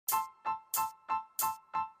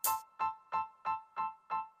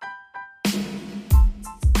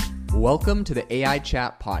Welcome to the AI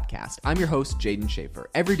Chat Podcast. I'm your host, Jaden Schaefer.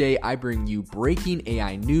 Every day, I bring you breaking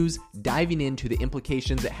AI news, diving into the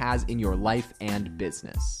implications it has in your life and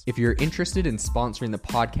business. If you're interested in sponsoring the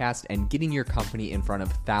podcast and getting your company in front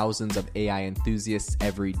of thousands of AI enthusiasts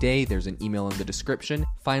every day, there's an email in the description.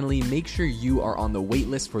 Finally, make sure you are on the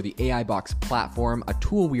waitlist for the AI Box platform, a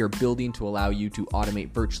tool we are building to allow you to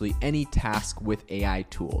automate virtually any task with AI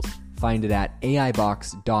tools. Find it at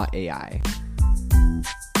aibox.ai.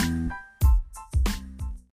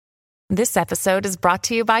 This episode is brought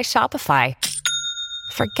to you by Shopify.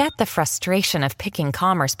 Forget the frustration of picking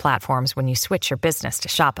commerce platforms when you switch your business to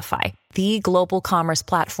Shopify, the global commerce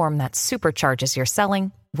platform that supercharges your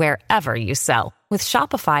selling wherever you sell. With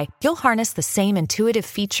Shopify, you'll harness the same intuitive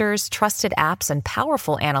features, trusted apps, and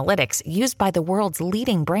powerful analytics used by the world's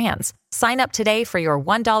leading brands. Sign up today for your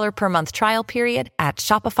 $1 per month trial period at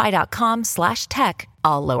shopify.com/tech,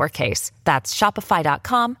 all lowercase. That's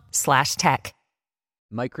shopify.com/tech.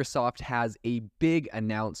 Microsoft has a big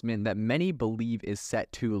announcement that many believe is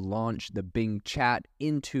set to launch the Bing chat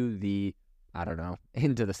into the,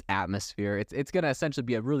 into this atmosphere. It's going to essentially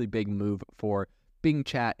be a really big move for Bing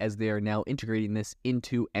chat as they are now integrating this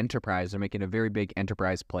into enterprise. They're making a very big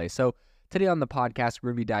enterprise play. So today on the podcast, we're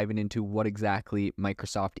going to be diving into what exactly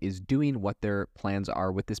Microsoft is doing, what their plans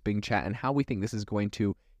are with this Bing chat, and how we think this is going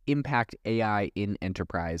to impact AI in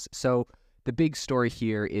enterprise. So the big story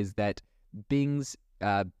here is that Bing's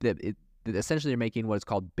essentially they're making what is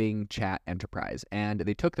called Bing Chat Enterprise, and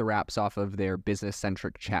they took the wraps off of their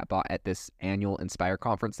business-centric chatbot at this annual Inspire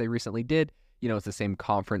conference they recently did. You know, it's the same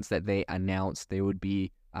conference that they announced they would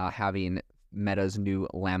be having Meta's new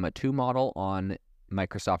Llama 2 model on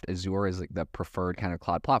Microsoft Azure as like the preferred kind of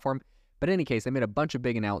cloud platform. But in any case, they made a bunch of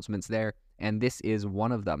big announcements there, and this is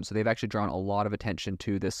one of them. So they've actually drawn a lot of attention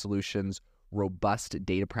to the solution's robust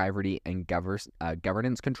data privacy and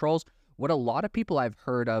governance controls. What a lot of people I've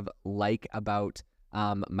heard of like about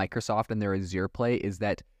Microsoft and their Azure play is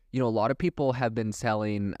that, you know, a lot of people have been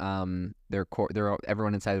selling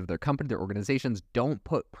everyone inside of their company, their organizations, don't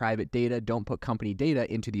put private data, don't put company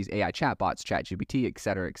data into these AI chatbots, ChatGPT, et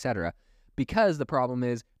cetera, because the problem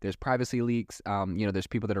is there's privacy leaks. There's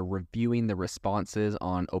people that are reviewing the responses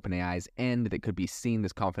on OpenAI's end that could be seeing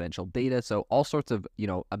this confidential data. So all sorts of,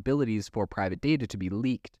 abilities for private data to be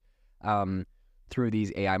leaked through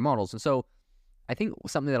these AI models. And so I think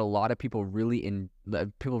something that a lot of people really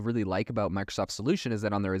like about Microsoft's solution is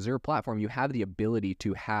that on their Azure platform, you have the ability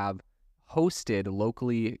to have hosted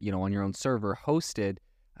locally, on your own server, hosted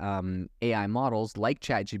AI models like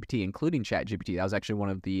ChatGPT, including ChatGPT. That was actually one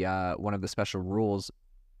of the special rules,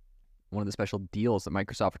 one of the special deals that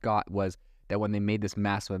Microsoft got was that when they made this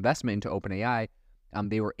massive investment into OpenAI,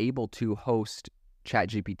 they were able to host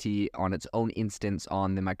ChatGPT on its own instance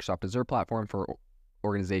on the Microsoft Azure platform for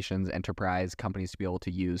organizations, enterprise, companies to be able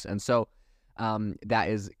to use. And so that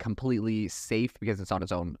is completely safe because it's on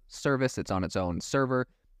its own service, it's on its own server.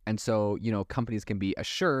 And so, companies can be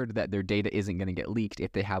assured that their data isn't going to get leaked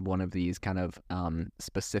if they have one of these kind of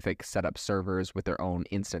specific setup servers with their own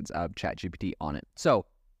instance of ChatGPT on it. So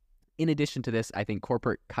in addition to this, I think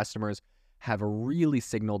corporate customers have really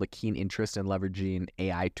signaled a keen interest in leveraging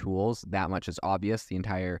AI tools. That much is obvious. The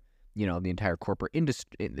entire corporate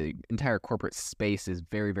industry, the entire corporate space is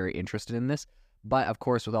very, very interested in this. But of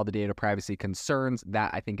course, with all the data privacy concerns,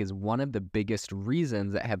 that I think is one of the biggest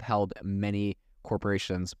reasons that have held many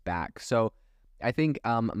corporations back. So I think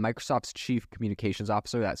Microsoft's chief communications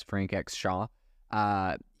officer, that's Frank X. Shaw,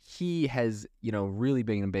 he has, really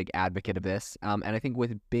been a big advocate of this. And I think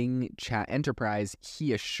with Bing Chat Enterprise,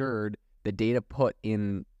 he assured the data put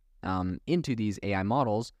in into these AI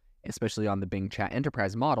models, especially on the Bing Chat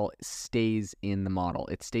Enterprise model, stays in the model.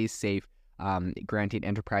 It stays safe, granting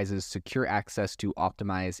enterprises secure access to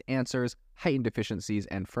optimized answers, heightened efficiencies,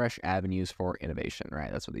 and fresh avenues for innovation.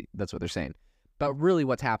 Right? That's what they're saying. But really,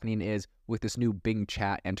 what's happening is with this new Bing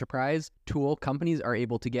Chat Enterprise tool, companies are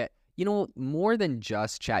able to get more than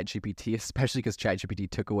just ChatGPT, especially because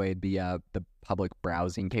ChatGPT took away the public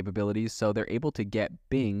browsing capabilities. So they're able to get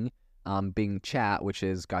Bing Chat, which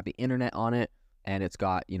has got the internet on it, and it's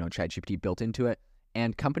got, ChatGPT built into it.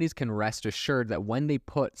 And companies can rest assured that when they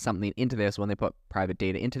put something into this, when they put private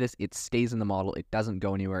data into this, it stays in the model. It doesn't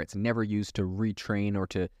go anywhere. It's never used to retrain or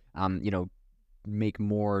to, make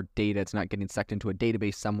more data. It's not getting sucked into a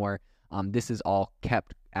database somewhere. This is all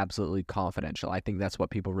kept absolutely confidential. I think that's what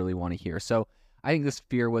people really want to hear. So I think this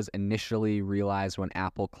fear was initially realized when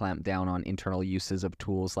Apple clamped down on internal uses of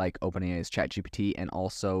tools like OpenAI's ChatGPT and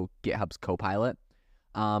also GitHub's Copilot.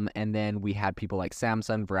 And then we had people like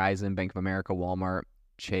Samsung, Verizon, Bank of America, Walmart,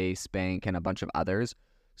 Chase Bank, and a bunch of others.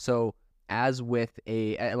 So as with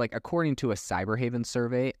like according to a Cyberhaven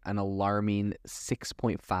survey, an alarming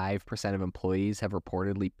 6.5% of employees have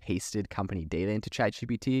reportedly pasted company data into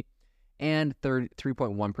ChatGPT, and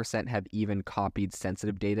 3.1% have even copied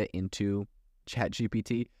sensitive data into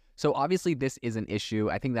ChatGPT. So obviously this is an issue.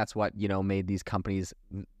 I think that's what, made these companies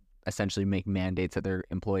essentially make mandates that their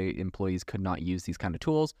employees could not use these kind of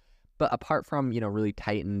tools. But apart from, really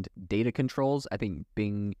tightened data controls, I think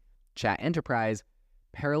Bing Chat Enterprise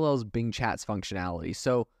parallels Bing Chat's functionality.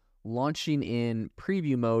 So launching in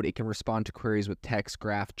preview mode, it can respond to queries with text,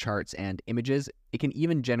 graph, charts, and images. It can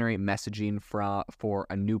even generate messaging for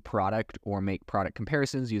a new product or make product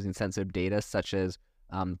comparisons using sensitive data such as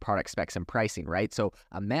product specs and pricing, right? So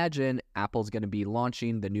imagine Apple's going to be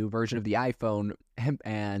launching the new version of the iPhone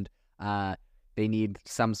and they need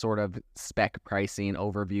some sort of spec pricing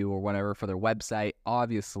overview or whatever for their website.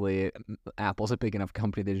 Obviously, Apple's a big enough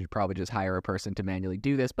company that you should probably just hire a person to manually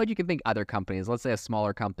do this. But you can think other companies, let's say a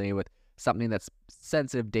smaller company with something that's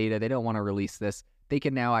sensitive data, they don't want to release this. They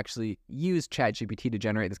can now actually use ChatGPT to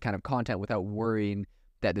generate this kind of content without worrying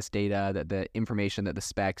that this data, that the information, that the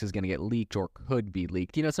specs is going to get leaked or could be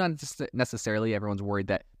leaked. It's not necessarily everyone's worried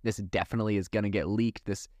that this definitely is going to get leaked.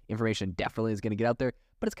 This information definitely is going to get out there.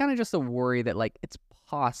 But it's kind of just a worry that, like, it's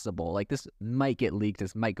possible. Like, this might get leaked.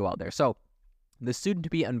 This might go out there. So the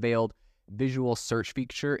soon-to-be unveiled visual search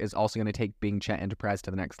feature is also going to take Bing Chat Enterprise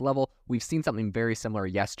to the next level. We've seen something very similar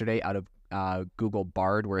yesterday out of Google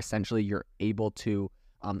Bard, where essentially you're able to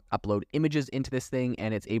upload images into this thing,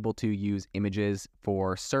 and it's able to use images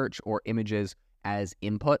for search or images as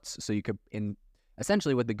inputs. So you could,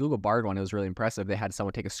 essentially with the Google Bard one, it was really impressive. They had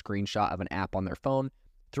someone take a screenshot of an app on their phone,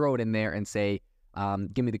 throw it in there, and say,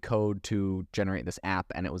 give me the code to generate this app,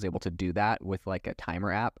 and it was able to do that with like a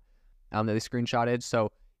timer app that they screenshotted.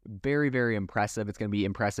 So very, very impressive. It's going to be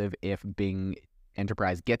impressive if Bing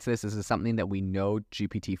Enterprise gets this. This is something that we know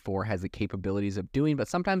GPT-4 has the capabilities of doing, but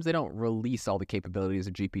sometimes they don't release all the capabilities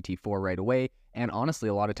of GPT-4 right away. And honestly,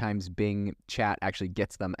 a lot of times Bing Chat actually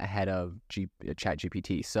gets them ahead of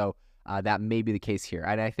ChatGPT. So that may be the case here.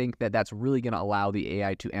 And I think that that's really going to allow the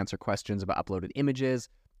AI to answer questions about uploaded images,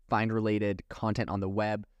 find related content on the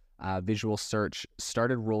web. Visual search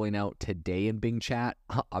started rolling out today in Bing Chat.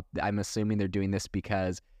 I'm assuming they're doing this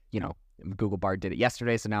because, Google Bard did it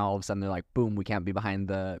yesterday, so now all of a sudden they're like, boom, we can't be behind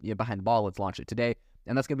the ball. Let's launch it today,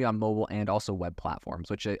 and that's going to be on mobile and also web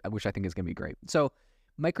platforms, which I think is going to be great. So,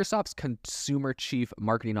 Microsoft's consumer chief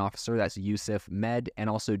marketing officer, that's Yusuf Med,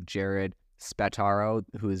 and also Jared Spataro,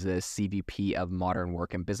 who is the CVP of Modern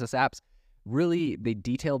Work and Business Apps, really they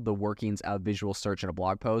detailed the workings of visual search in a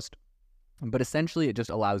blog post. But essentially, it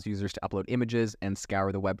just allows users to upload images and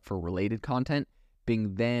scour the web for related content.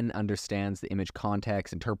 Bing then understands the image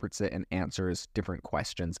context, interprets it, and answers different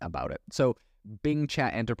questions about it. So Bing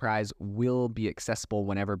Chat Enterprise will be accessible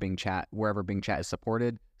wherever Bing Chat is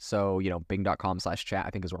supported. So, bing.com/chat, I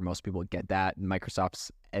think is where most people get that.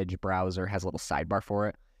 Microsoft's Edge browser has a little sidebar for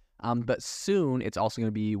it. But soon, it's also going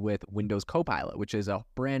to be with Windows Copilot, which is a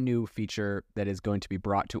brand new feature that is going to be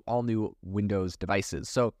brought to all new Windows devices.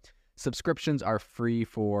 So subscriptions are free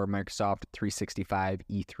for Microsoft 365,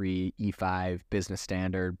 E3, E5, Business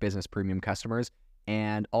Standard, Business Premium customers,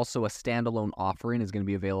 and also a standalone offering is going to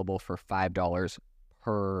be available for $5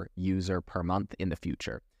 per user per month in the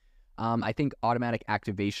future. I think automatic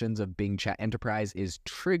activations of Bing Chat Enterprise is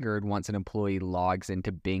triggered once an employee logs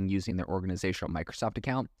into Bing using their organizational Microsoft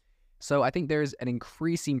account. So I think there's an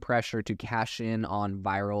increasing pressure to cash in on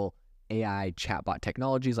viral AI chatbot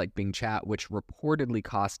technologies like Bing Chat, which reportedly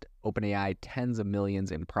cost OpenAI tens of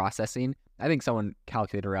millions in processing. I think someone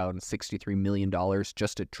calculated around $63 million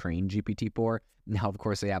just to train GPT-4. Now, of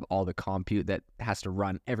course, they have all the compute that has to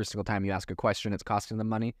run every single time you ask a question. It's costing them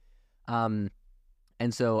money. And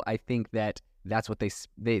so I think that's what they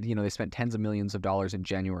spent tens of millions of dollars in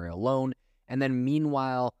January alone. And then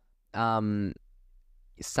meanwhile,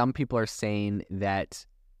 some people are saying that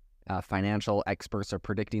financial experts are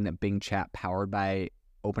predicting that Bing Chat, powered by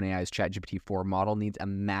OpenAI's ChatGPT-4 model, needs a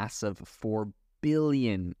massive $4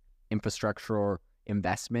 billion infrastructure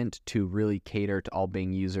investment to really cater to all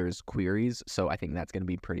Bing users' queries. So I think that's going to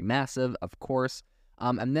be pretty massive, of course.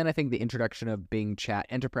 And then I think the introduction of Bing Chat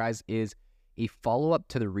Enterprise is a follow-up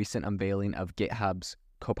to the recent unveiling of GitHub's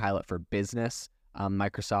Copilot for Business,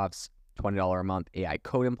 Microsoft's $20 a month AI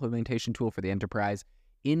code implementation tool for the enterprise.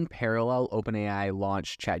 In parallel, OpenAI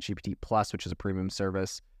launched ChatGPT Plus, which is a premium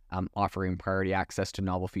service offering priority access to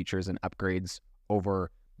novel features and upgrades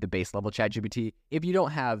over the base level ChatGPT. If you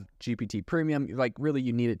don't have GPT Premium,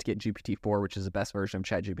 you need it to get GPT-4, which is the best version of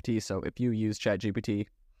ChatGPT. So if you use ChatGPT,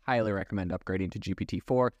 highly recommend upgrading to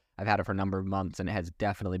GPT-4. I've had it for a number of months, and it has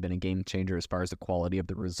definitely been a game changer as far as the quality of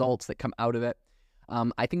the results that come out of it.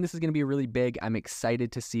 I think this is going to be really big. I'm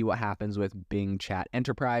excited to see what happens with Bing Chat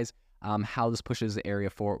Enterprise, how this pushes the area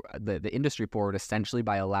for the industry forward, essentially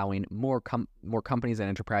by allowing more companies and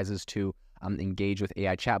enterprises to engage with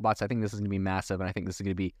AI chatbots. I think this is going to be massive, and I think this is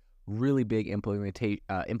going to be really big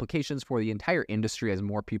implications for the entire industry as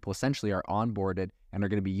more people essentially are onboarded and are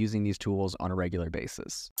going to be using these tools on a regular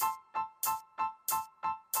basis.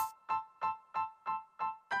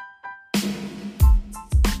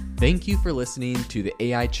 Thank you for listening to the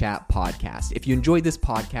AI Chat Podcast. If you enjoyed this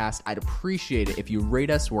podcast, I'd appreciate it if you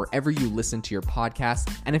rate us wherever you listen to your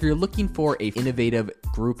podcast. And if you're looking for an innovative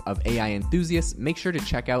group of AI enthusiasts, make sure to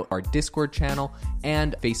check out our Discord channel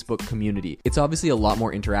and Facebook community. It's obviously a lot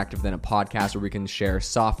more interactive than a podcast where we can share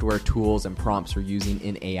software, tools, and prompts we're using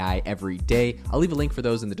in AI every day. I'll leave a link for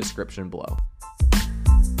those in the description below.